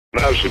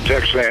When I was at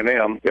Texas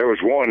A&M, there was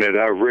one that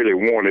I really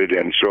wanted,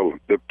 and so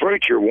the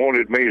preacher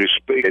wanted me to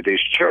speak at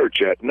his church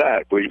that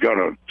night. We was going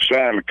to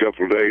sign a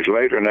couple of days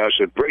later, and I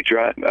said, "Preacher,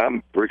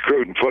 I'm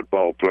recruiting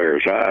football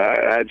players.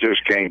 I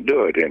just can't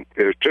do it." And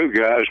there's two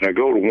guys, and I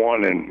go to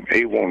one, and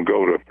he won't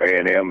go to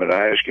A&M, and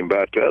I asked him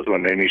about the other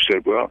one, and he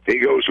said, "Well, he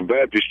goes to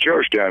Baptist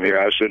Church down here."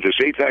 I said, "Does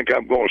he think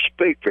I'm going to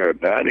speak there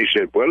tonight?" And he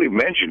said, "Well, he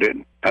mentioned it."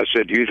 I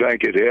said, "Do you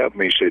think it'd help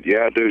me?" He said,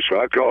 "Yeah, I do." So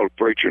I called the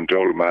preacher and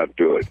told him I'd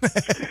do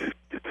it.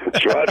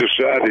 So I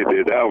decided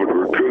that I would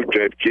recruit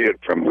that kid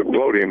from the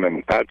podium,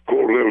 and I'd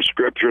quote a little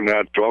scripture, and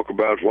I'd talk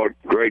about what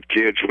great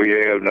kids we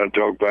have, and I'd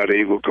talk about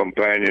evil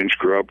companions,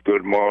 corrupt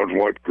good morals,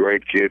 what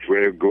great kids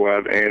we have, go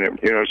out and,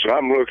 so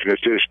I'm looking at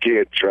this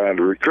kid trying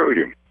to recruit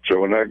him.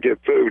 So when I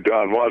get through,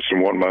 Don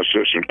Watson, one of my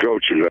assistant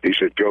coaches, he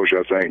said, "Coach,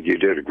 I think you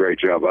did a great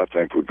job. I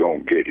think we're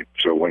going to get him."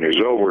 So when it's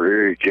over,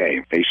 here he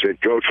came. He said,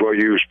 "Coach, while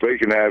you were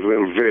speaking, I had a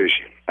little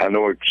vision. I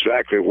know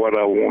exactly what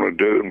I want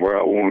to do and where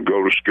I want to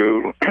go to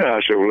school."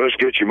 I said, "Well, let's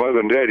get your mother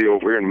and daddy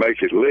over here and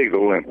make it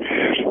legal." And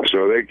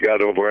so they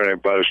got over there and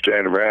everybody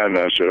standing around.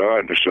 And I said, "All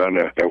right, son,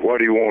 now what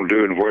do you want to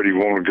do and where do you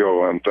want to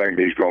go?" I'm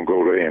thinking he's going to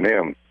go to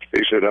A&M.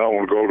 He said, "I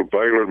want to go to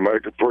Baylor and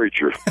make a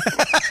preacher."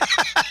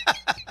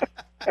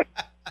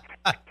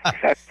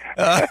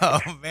 Oh,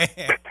 man.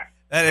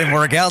 That didn't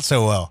work out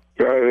so well.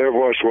 Every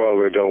once in a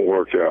while, they don't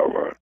work out,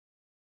 man.